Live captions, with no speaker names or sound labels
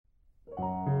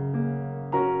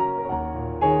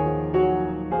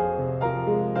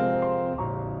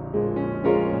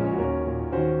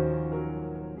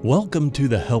Welcome to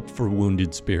the Help for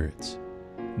Wounded Spirits.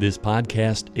 This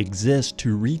podcast exists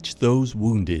to reach those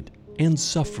wounded and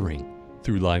suffering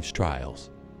through life's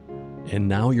trials. And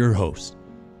now your hosts,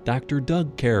 Dr.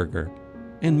 Doug Carragher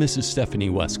and Mrs. Stephanie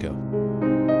Wesco.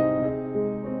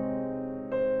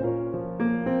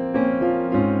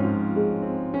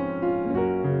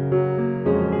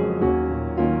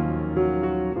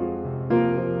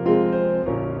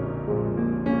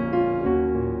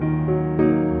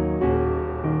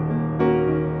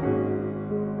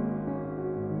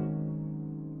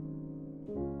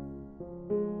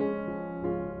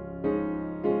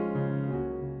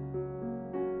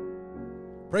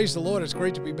 Praise the Lord. It's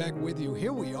great to be back with you.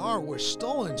 Here we are. We're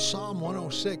still in Psalm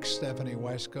 106, Stephanie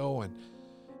Wesco. And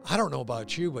I don't know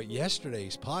about you, but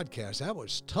yesterday's podcast, that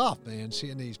was tough, man,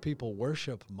 seeing these people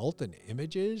worship molten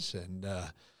images and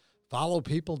follow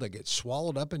people that get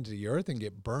swallowed up into the earth and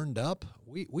get burned up.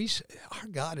 Our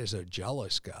God is a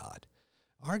jealous God.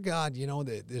 Our God,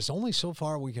 there's only so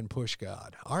far we can push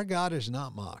God. Our God is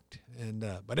not mocked.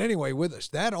 But anyway, with us,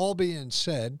 that all being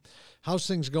said, how's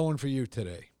things going for you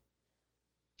today?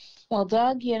 Well,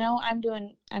 Doug, I'm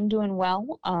doing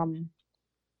well. I'm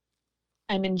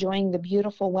enjoying the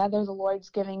beautiful weather the Lord's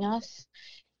giving us.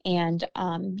 And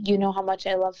you know how much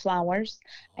I love flowers.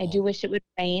 I do wish it would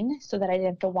rain so that I didn't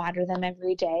have to water them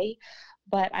every day.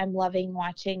 But I'm loving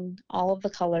watching all of the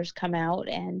colors come out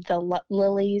and the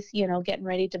lilies, getting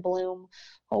ready to bloom,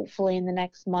 hopefully in the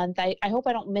next month. I hope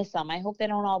I don't miss them. I hope they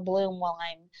don't all bloom while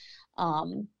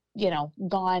I'm,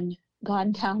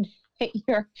 gone down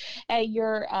at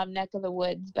your neck of the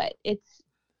woods. But it's,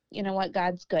 what,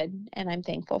 God's good, and I'm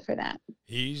thankful for that.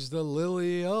 He's the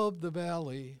lily of the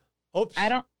valley. Oops.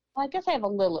 I guess I have a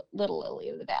little lily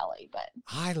of the valley, but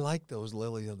I like those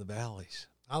lily of the valleys.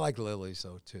 I like lilies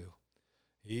though too.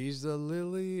 He's the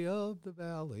lily of the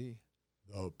valley,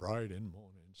 the bright and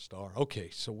morning star. Okay,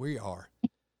 so we are.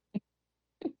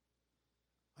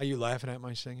 Are you laughing at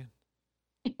my singing?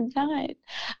 I'm not.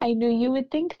 I knew you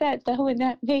would think that, though, and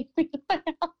that made me laugh.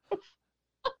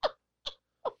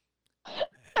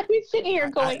 I was sitting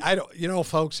here going, I don't,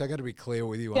 folks, I got to be clear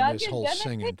with you on this whole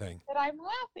singing thing. That I'm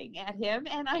laughing at him,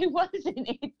 and I wasn't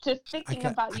just thinking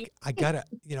about you. I got to,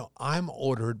 I'm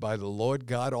ordered by the Lord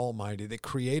God Almighty, the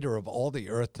creator of all the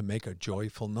earth, to make a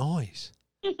joyful noise.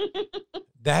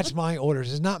 That's my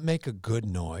orders, is not make a good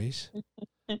noise.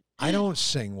 I don't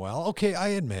sing well. Okay, I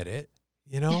admit it,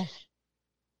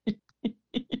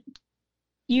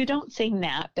 You don't sing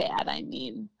that bad,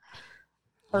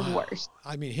 or worse.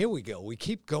 Here we go. We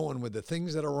keep going with the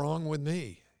things that are wrong with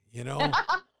me,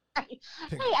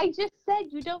 I just said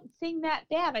you don't sing that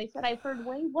bad. I said I've heard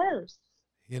way worse.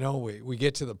 We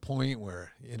get to the point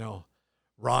where,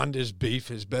 Rhonda's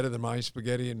beef is better than my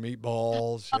spaghetti and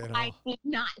meatballs. I did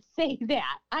not say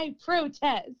that. I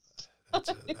protest.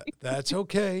 That's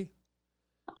okay.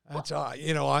 That's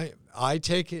I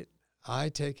take it. I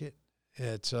take it.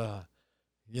 It's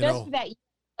just that you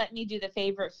let me do the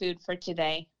favorite food for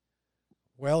today.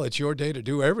 Well, it's your day to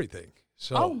do everything.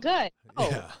 So oh, good. Oh.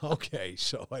 Yeah. Okay.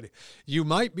 So you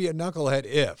might be a knucklehead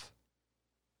if.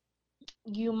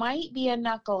 You might be a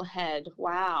knucklehead.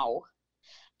 Wow.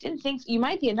 Didn't think so. You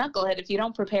might be a knucklehead if you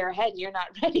don't prepare ahead and you're not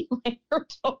ready when you're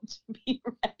told to be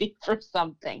ready for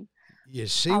something. You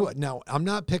see what? Now, I'm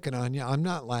not picking on you. I'm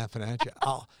not laughing at you.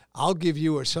 I'll give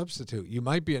you a substitute. You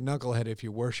might be a knucklehead if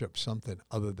you worship something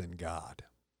other than God.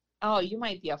 Oh, you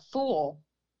might be a fool.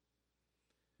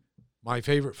 My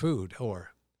favorite food, or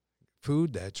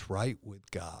food that's right with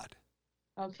God.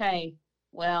 Okay.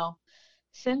 Well,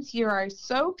 since you are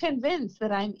so convinced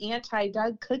that I'm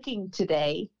anti-Doug cooking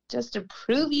today, just to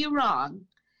prove you wrong,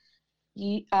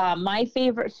 my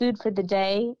favorite food for the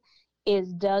day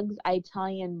is Doug's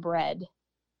Italian bread.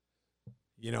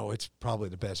 It's probably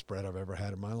the best bread I've ever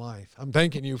had in my life. I'm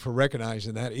thanking you for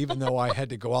recognizing that, even though I had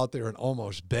to go out there and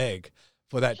almost beg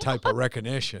for that type of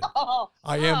recognition.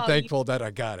 I am thankful that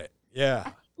I got it.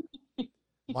 Yeah.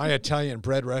 My Italian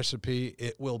bread recipe,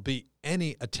 it will beat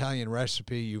any Italian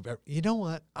recipe you've ever. You know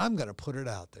what? I'm going to put it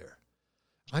out there.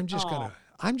 I'm just going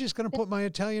to put my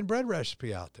Italian bread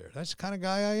recipe out there. That's the kind of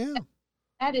guy I am.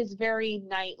 That is very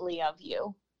knightly of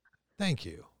you. Thank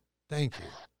you.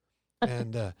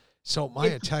 And so my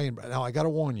Italian bread, now I got to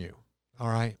warn you, all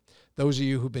right? Those of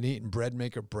you who've been eating bread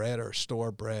maker bread or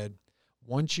store bread,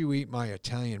 once you eat my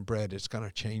Italian bread, it's going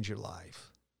to change your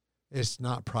life. It's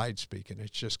not pride speaking.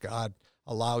 It's just God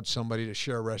allowed somebody to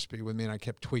share a recipe with me, and I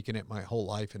kept tweaking it my whole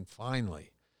life. And finally,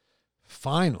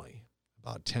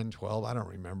 about 10, 12, I don't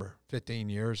remember, 15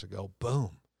 years ago,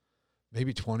 boom,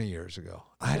 maybe 20 years ago,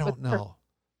 I don't know,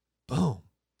 boom,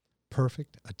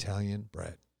 perfect Italian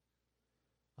bread.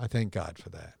 I thank God for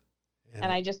that.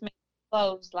 And I just made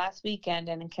clothes last weekend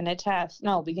and can attest.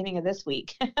 No, beginning of this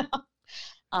week.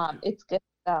 It's good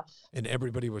stuff. And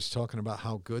everybody was talking about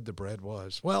how good the bread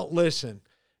was. Well, listen,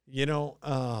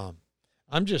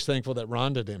 I'm just thankful that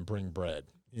Rhonda didn't bring bread.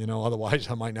 Otherwise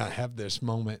I might not have this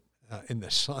moment in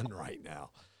the sun right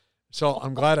now. So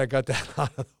I'm glad I got that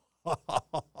out of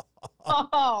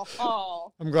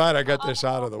I'm glad I got this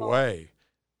out of the way.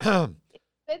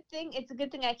 It's a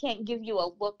good thing I can't give you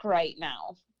a look right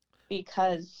now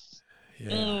because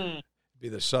be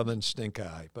the southern stink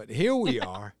eye. But here we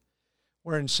are.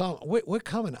 We're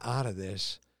coming out of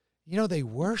this. They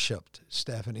worshipped,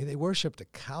 Stephanie. They worshipped a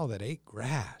cow that ate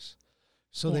grass.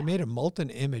 So they made a molten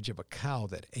image of a cow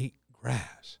that ate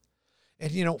grass.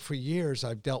 And, for years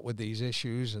I've dealt with these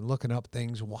issues and looking up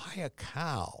things. Why a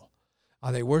cow?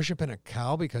 Are they worshiping a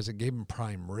cow because it gave them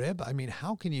prime rib? I mean,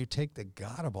 how can you take the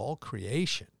God of all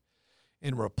creation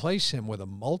and replace him with a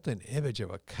molten image of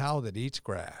a cow that eats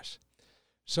grass?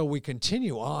 So we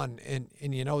continue on, and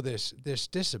this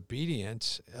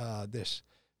disobedience,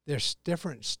 there's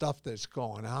different stuff that's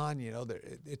going on.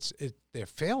 They're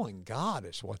failing God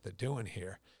is what they're doing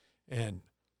here. And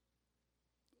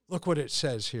look what it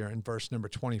says here in verse number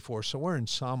 24. So we're in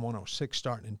Psalm 106,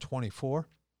 starting in 24.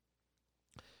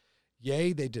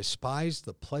 Yea, they despised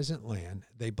the pleasant land.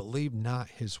 They believed not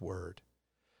his word,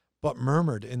 but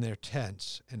murmured in their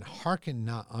tents and hearkened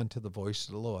not unto the voice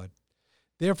of the Lord.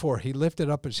 Therefore he lifted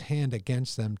up his hand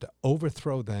against them to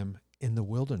overthrow them in the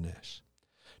wilderness,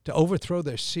 to overthrow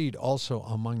their seed also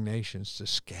among nations, to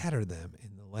scatter them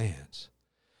in the lands.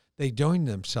 They joined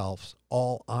themselves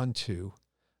all unto,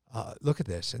 look at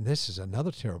this, and this is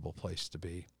another terrible place to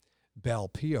be, Baal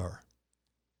Peor.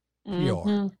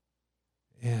 Mm-hmm.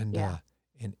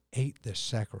 And ate the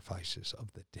sacrifices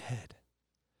of the dead.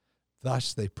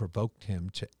 Thus they provoked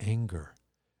him to anger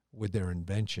with their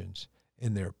inventions,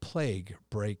 and their plague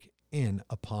brake in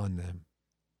upon them.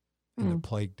 And the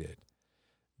plague did.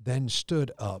 Then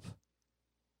stood up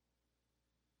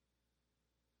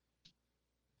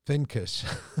Phinehas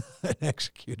and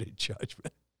executed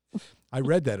judgment. I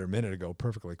read that a minute ago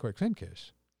perfectly quick.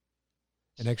 Phinehas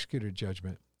and executed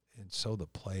judgment, and so the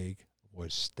plague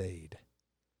was stayed.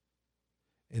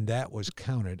 And that was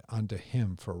counted unto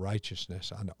him for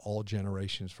righteousness unto all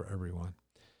generations for everyone.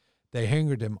 They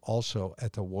hungered him also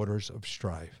at the waters of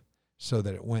strife, so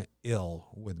that it went ill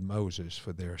with Moses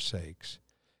for their sakes,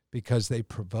 because they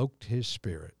provoked his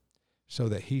spirit, so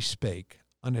that he spake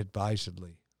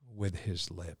unadvisedly with his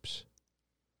lips.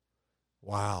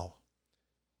 Wow.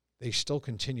 They still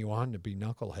continue on to be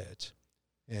knuckleheads.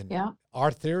 And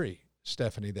our theory,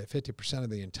 Stephanie, that 50% of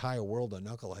the entire world are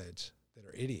knuckleheads that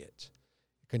are idiots,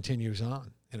 continues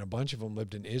on. And a bunch of them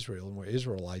lived in Israel and were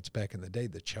Israelites back in the day,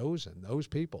 the chosen, those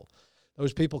people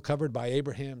covered by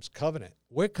Abraham's covenant.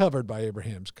 We're covered by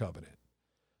Abraham's covenant.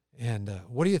 And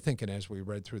what are you thinking as we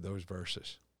read through those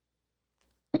verses?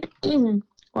 Well,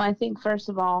 I think, first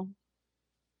of all,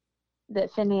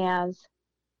 that Phinehas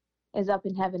is up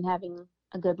in heaven having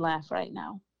a good laugh right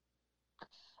now.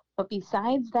 But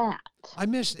besides that... I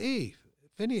missed Eve.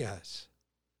 Phinehas.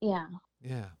 Yeah.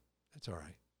 Yeah, that's all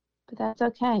right. But that's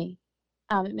okay.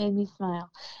 It made me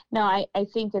smile. No, I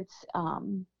think it's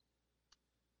kind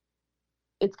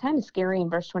of scary in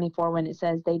verse 24 when it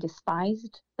says they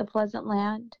despised the pleasant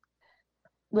land.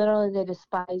 Literally, they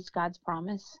despised God's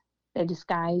promise. They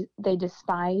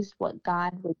despised what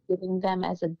God was giving them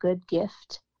as a good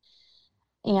gift.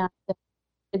 And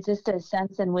it's just a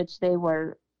sense in which they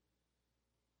weren't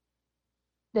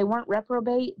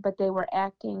reprobate, but they were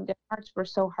acting, their hearts were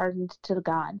so hardened to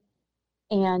God.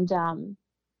 And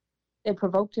they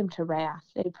provoked him to wrath.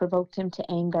 They provoked him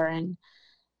to anger. And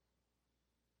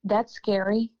that's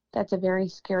scary. That's a very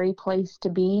scary place to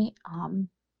be.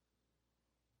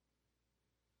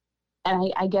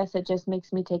 And I guess it just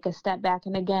makes me take a step back.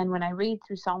 And again, when I read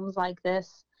through Psalms like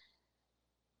this,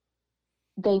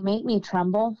 they make me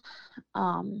tremble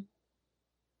and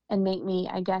make me,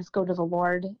 I guess, go to the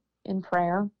Lord in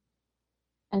prayer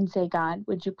and say, God,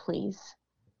 would you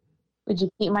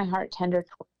keep my heart tender?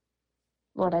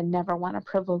 Lord, I never want to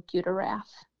provoke you to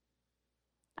wrath.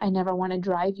 I never want to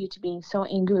drive you to being so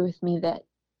angry with me that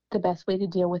the best way to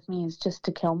deal with me is just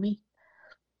to kill me.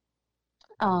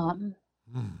 I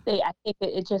think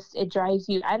it drives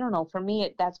you. I don't know. For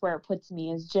me, that's where it puts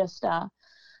me, is just a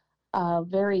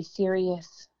very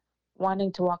serious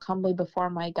wanting to walk humbly before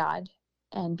my God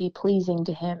and be pleasing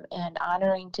to him and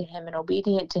honoring to him and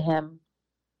obedient to him.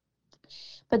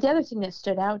 But the other thing that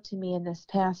stood out to me in this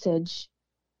passage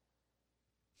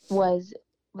was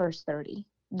verse 30.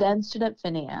 Then stood up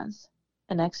Phinehas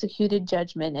and executed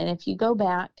judgment. And if you go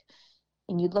back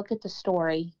and you look at the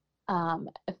story,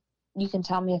 You can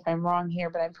tell me if I'm wrong here,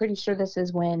 but I'm pretty sure this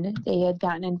is when they had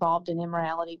gotten involved in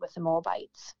immorality with the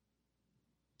Moabites.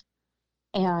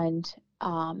 And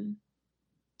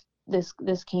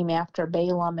this came after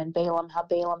Balaam, and how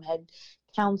Balaam had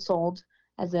counseled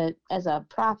as a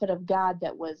prophet of God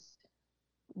that was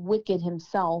wicked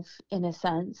himself, in a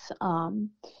sense,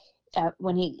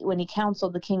 when he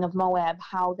counseled the king of Moab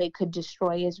how they could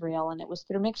destroy Israel, and it was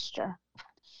through mixture.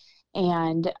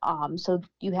 And so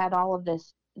you had all of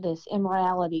this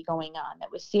immorality going on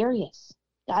that was serious.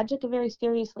 God took it very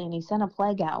seriously, and he sent a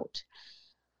plague out.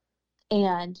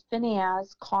 And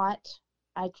Phinehas caught,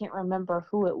 I can't remember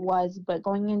who it was, but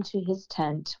going into his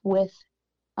tent with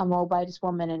a Moabitess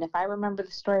woman. And if I remember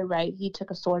the story right, he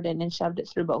took a sword in and shoved it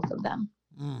through both of them.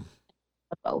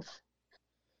 Both.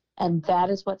 And that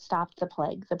is what stopped the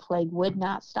plague. The plague would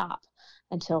not stop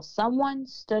until someone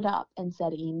stood up and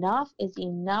said, enough is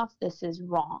enough. This is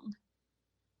wrong.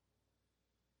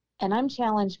 And I'm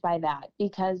challenged by that,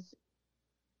 because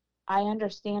I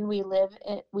understand we live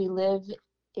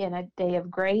in a day of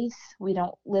grace. We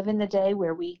don't live in the day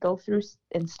where we go through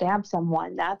and stab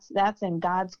someone. That's in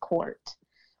God's court,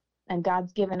 and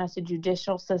God's given us a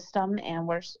judicial system, and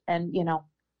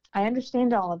I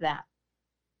understand all of that.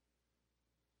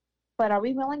 But are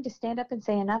we willing to stand up and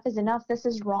say, enough is enough? This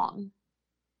is wrong.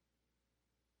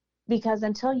 Because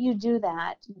until you do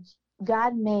that,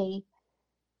 God may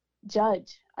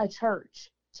judge a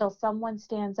church till someone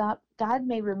stands up. God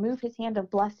may remove his hand of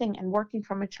blessing and working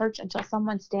from a church until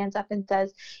someone stands up and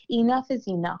says, enough is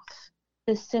enough.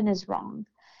 This sin is wrong.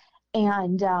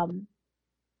 And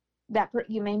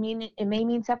it may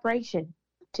mean separation.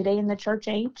 Today in the church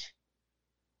age,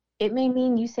 it may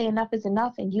mean you say enough is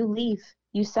enough and you leave.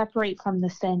 You separate from the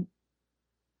sin.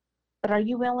 But are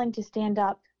you willing to stand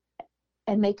up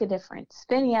and make a difference?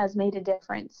 Phinehas made a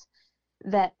difference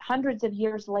that hundreds of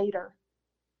years later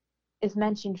is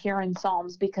mentioned here in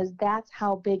Psalms, because that's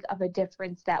how big of a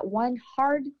difference that one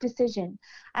hard decision.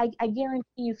 I guarantee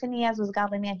you, Phinehas was a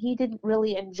godly man. He didn't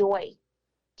really enjoy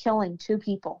killing two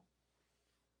people.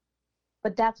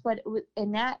 But that's what,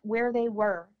 where they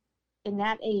were in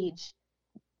that age,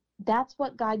 that's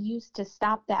what God used to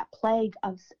stop that plague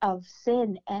of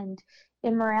sin and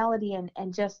immorality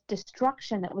and just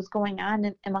destruction that was going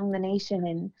on among the nation.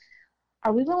 And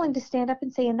are we willing to stand up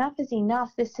and say, enough is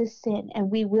enough? This is sin, and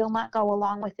we will not go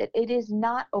along with it. It is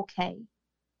not okay.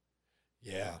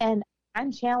 Yeah. And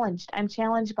I'm challenged. I'm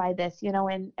challenged by this, and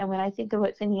when I think of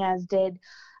what Phinehas did,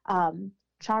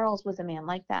 Charles was a man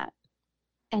like that.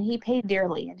 And he paid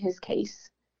dearly in his case.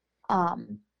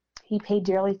 He paid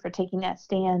dearly for taking that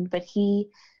stand, but he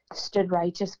stood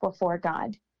righteous before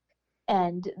God.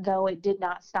 And though it did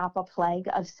not stop a plague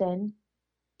of sin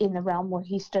in the realm where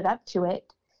he stood up to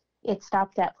it, it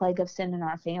stopped that plague of sin in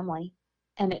our family.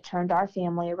 And it turned our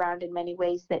family around in many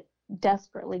ways that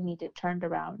desperately needed turned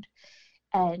around.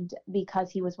 And because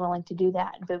he was willing to do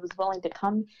that, but was willing to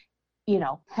come,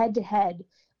 head to head,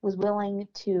 was willing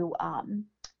to,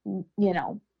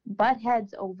 butt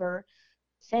heads over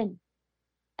sin,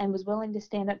 and was willing to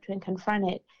stand up to and confront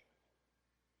it,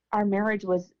 our marriage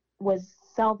was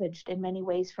salvaged in many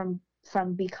ways from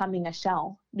becoming a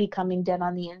shell, becoming dead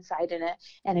on the inside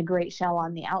and a great shell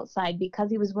on the outside, because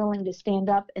he was willing to stand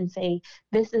up and say,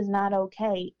 this is not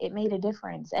okay. It made a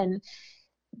difference. And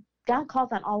God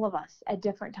calls on all of us at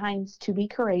different times to be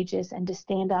courageous and to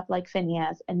stand up like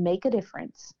Phinehas and make a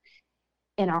difference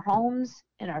in our homes,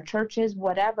 in our churches,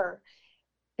 whatever.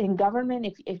 In government,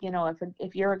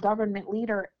 if you're a government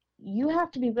leader, you have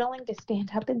to be willing to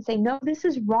stand up and say, no, this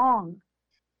is wrong,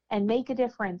 and make a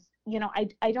difference.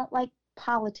 I don't like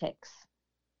politics.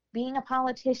 Being a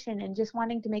politician and just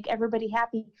wanting to make everybody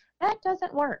happy, that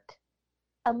doesn't work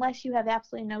unless you have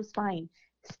absolutely no spine.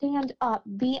 Stand up,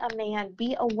 be a man,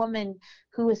 be a woman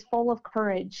who is full of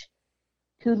courage,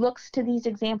 who looks to these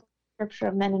examples of scripture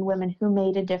of men and women who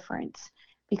made a difference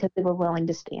because they were willing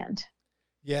to stand.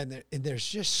 Yeah, and there's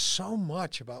just so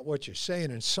much about what you're saying,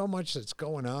 and so much that's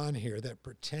going on here that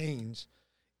pertains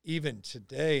even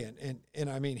today. And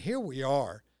I mean, here we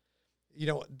are.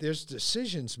 There's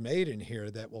decisions made in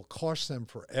here that will cost them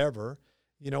forever.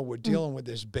 We're dealing with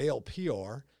this Baal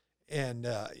PR, and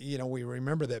we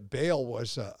remember that Baal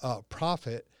was a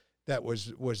prophet that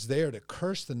was there to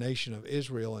curse the nation of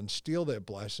Israel and steal their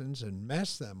blessings and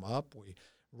mess them up. We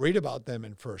read about them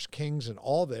in 1 Kings and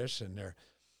all this, and they're.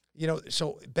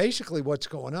 So basically what's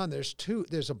going on,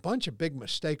 there's a bunch of big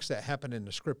mistakes that happen in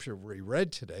the scripture we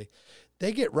read today.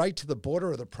 They get right to the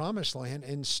border of the promised land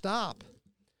and stop.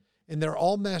 And they're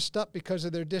all messed up because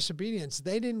of their disobedience.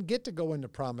 They didn't get to go into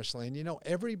promised land.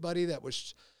 Everybody that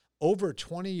was over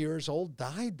 20 years old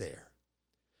died there.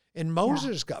 And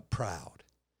Moses got proud.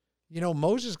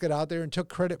 Moses got out there and took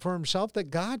credit for himself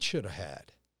that God should have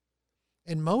had.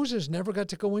 And Moses never got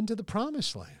to go into the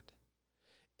promised land.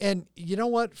 And you know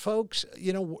what, folks?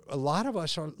 A lot of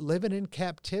us are living in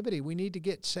captivity. We need to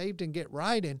get saved and get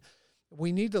right. And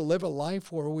we need to live a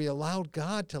life where we allowed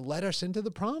God to let us into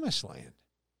the promised land.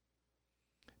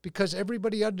 Because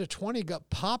everybody under 20 got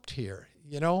popped here,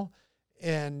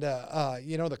 and,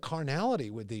 the carnality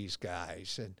with these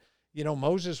guys. And,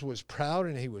 Moses was proud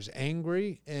and he was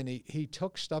angry, and he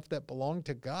took stuff that belonged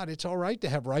to God. It's all right to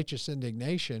have righteous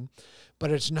indignation,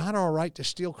 but it's not all right to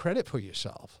steal credit for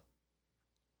yourself.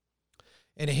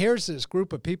 And here's this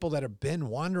group of people that have been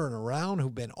wandering around,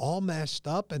 who've been all messed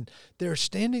up, and they're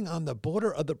standing on the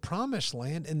border of the promised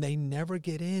land, and they never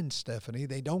get in, Stephanie.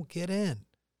 They don't get in.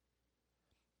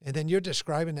 And then you're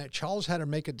describing that Charles had to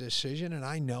make a decision, and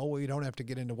I know we don't have to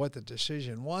get into what the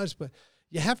decision was, but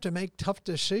you have to make tough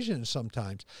decisions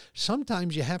sometimes.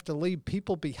 Sometimes you have to leave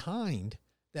people behind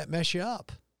that mess you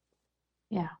up.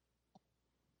 Yeah.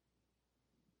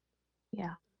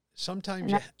 Yeah.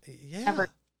 Sometimes Never.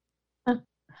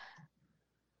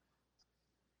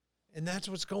 And that's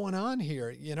what's going on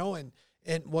here,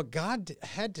 and what God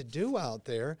had to do out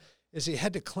there is he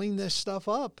had to clean this stuff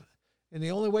up. And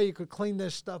the only way you could clean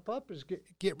this stuff up is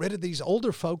get rid of these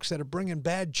older folks that are bringing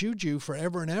bad juju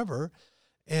forever and ever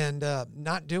and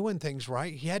not doing things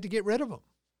right. He had to get rid of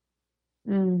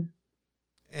them.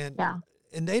 And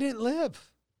they didn't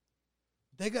live.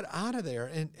 They got out of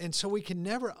there. And so we can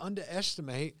never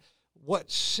underestimate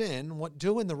what sin, what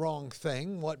doing the wrong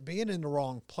thing, what being in the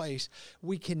wrong place,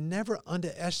 we can never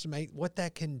underestimate what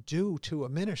that can do to a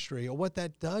ministry or what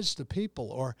that does to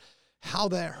people or how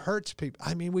that hurts people.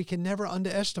 I mean, we can never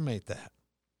underestimate that.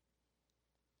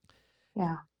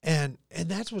 Yeah. And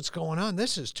that's what's going on.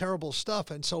 This is terrible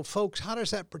stuff. And so, folks, how does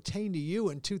that pertain to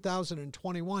you in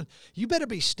 2021? You better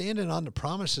be standing on the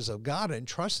promises of God and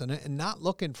trusting it and not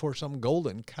looking for some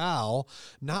golden cow,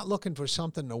 not looking for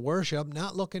something to worship,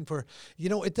 not looking for,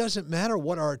 it doesn't matter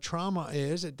what our trauma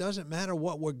is. It doesn't matter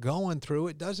what we're going through.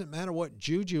 It doesn't matter what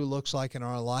juju looks like in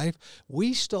our life.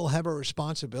 We still have a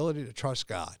responsibility to trust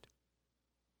God.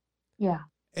 Yeah.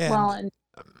 And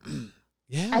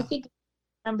yeah. I think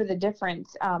remember the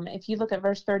difference. If you look at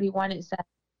verse 31, it says,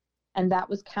 "And that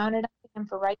was counted unto him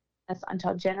for righteousness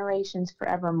until generations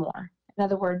forevermore." In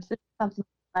other words, this is something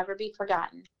that will never be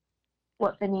forgotten.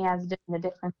 What Phinehas did and the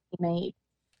difference he made,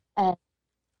 and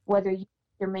whether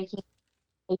you're making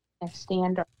a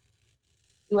stand or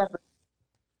whoever.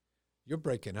 You're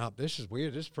breaking up. This is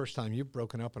weird. This is the first time you've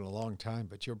broken up in a long time,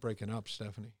 but you're breaking up,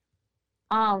 Stephanie.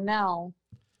 Oh no.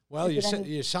 Well,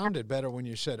 you sounded better when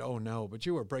you said, "Oh no," but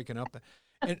you were breaking up.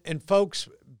 And folks,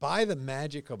 by the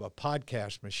magic of a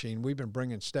podcast machine, we've been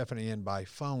bringing Stephanie in by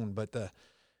phone, but the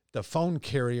phone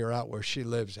carrier out where she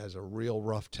lives has a real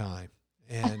rough time,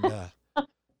 and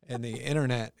and the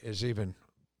internet is even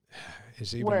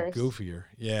worse. Goofier.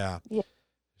 Yeah.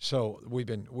 So we've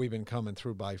been coming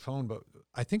through by phone, but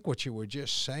I think what you were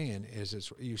just saying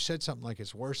is you said something like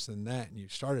it's worse than that, and you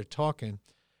started talking,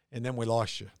 and then we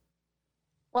lost you.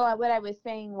 Well, what I was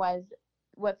saying was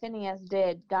what Phinehas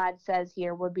did, God says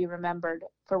here, would be remembered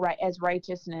as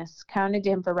righteousness, counted to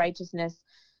him for righteousness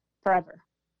forever.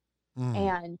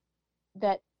 And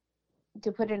that,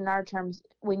 to put it in our terms,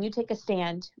 when you take a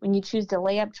stand, when you choose to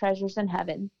lay up treasures in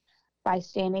heaven by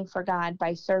standing for God,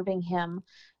 by serving him,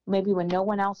 maybe when no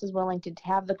one else is willing to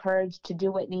have the courage to do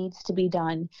what needs to be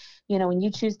done, when you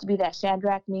choose to be that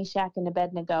Shadrach, Meshach, and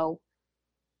Abednego,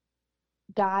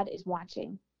 God is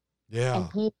watching. Yeah. And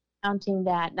he's counting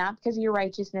that, not because of your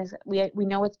righteousness. We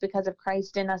know it's because of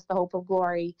Christ in us, the hope of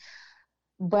glory.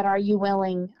 But are you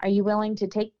willing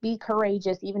to be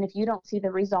courageous, even if you don't see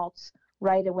the results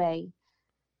right away?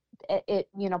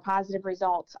 Positive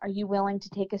results. Are you willing to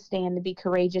take a stand and be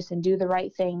courageous and do the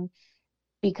right thing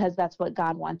because that's what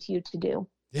God wants you to do?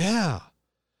 Yeah.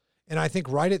 And I think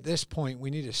right at this point, we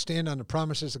need to stand on the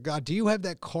promises of God. Do you have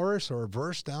that chorus or a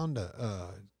verse down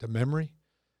to memory?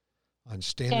 On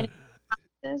standing.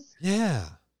 Yeah.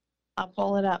 I'll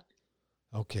pull it up.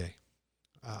 Okay.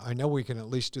 I know we can at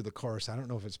least do the chorus. I don't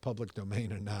know if it's public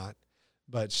domain or not,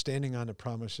 but standing on the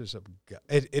promises of God.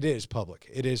 It is public.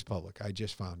 It is public. I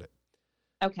just found it.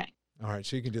 Okay. All right.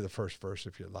 So you can do the first verse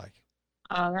if you'd like.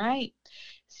 All right.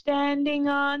 Standing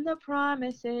on the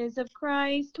promises of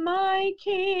Christ, my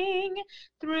King,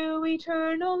 through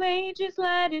eternal ages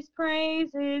let his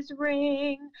praises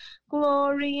ring.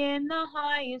 Glory in the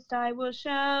highest I will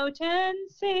shout and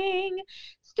sing,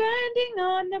 standing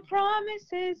on the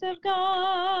promises of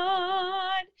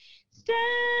God.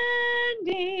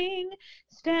 Standing,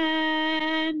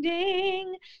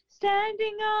 standing,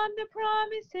 standing on the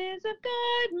promises of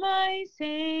God, my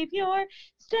Savior,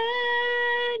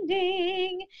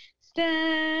 standing.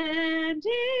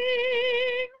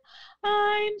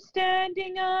 I'm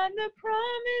standing on the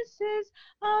promises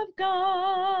of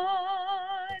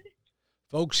God.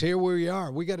 Folks, here we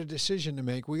are. We got a decision to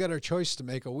make. We got a choice to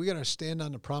make. Are we going to stand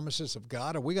on the promises of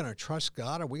God? Are we going to trust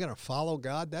God? Are we going to follow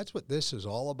God? That's what this is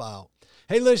all about.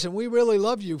 Hey, listen, we really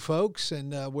love you folks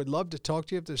and would love to talk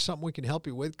to you. If there's something we can help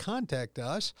you with, contact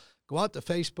us. Go out to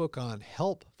Facebook on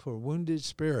Help for Wounded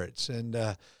Spirits.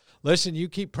 And listen, you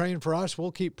keep praying for us.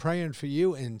 We'll keep praying for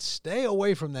you. And stay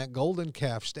away from that golden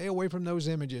calf. Stay away from those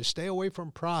images. Stay away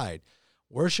from pride.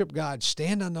 Worship God.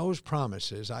 Stand on those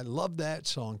promises. I love that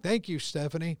song. Thank you,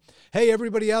 Stephanie. Hey,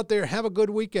 everybody out there, have a good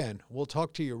weekend. We'll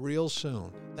talk to you real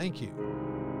soon. Thank you.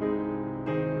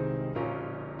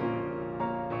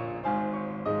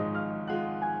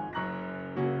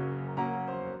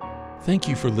 Thank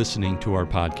you for listening to our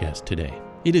podcast today.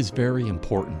 It is very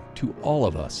important to all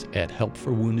of us at Help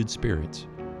for Wounded Spirits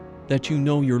that you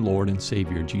know your Lord and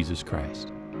Savior, Jesus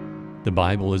Christ. The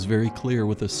Bible is very clear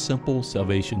with a simple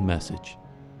salvation message.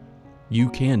 You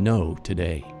can know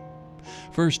today.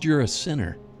 First, you're a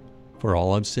sinner, for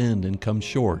all have sinned and come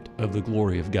short of the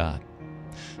glory of God.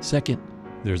 Second,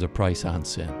 there's a price on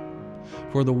sin,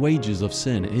 for the wages of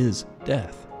sin is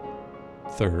death.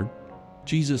 Third,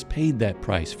 Jesus paid that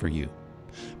price for you.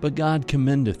 But God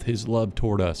commendeth his love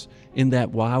toward us, in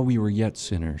that while we were yet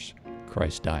sinners,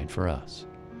 Christ died for us.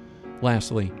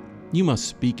 Lastly, you must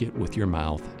speak it with your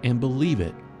mouth and believe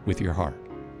it with your heart,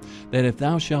 that if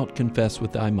thou shalt confess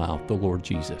with thy mouth the Lord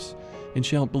Jesus, and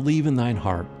shalt believe in thine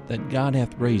heart that God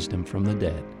hath raised him from the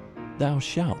dead, thou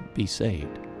shalt be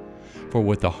saved. For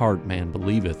with the heart man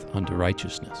believeth unto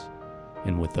righteousness,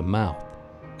 and with the mouth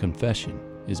confession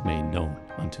is made known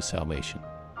unto salvation.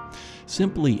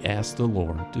 Simply ask the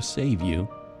Lord to save you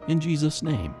in Jesus'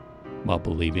 name while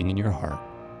believing in your heart,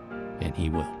 and he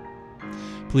will.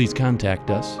 Please contact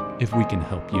us if we can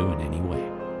help you in any way.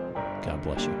 God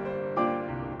bless you.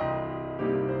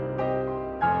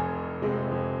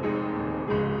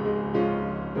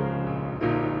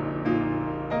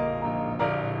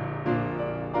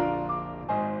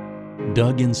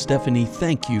 Doug and Stephanie,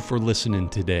 thank you for listening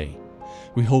today.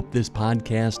 We hope this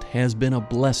podcast has been a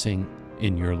blessing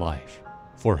in your life.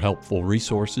 For helpful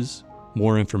resources,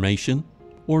 more information,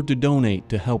 or to donate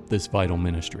to help this vital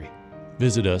ministry,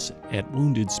 visit us at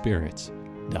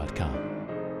woundedspirits.com.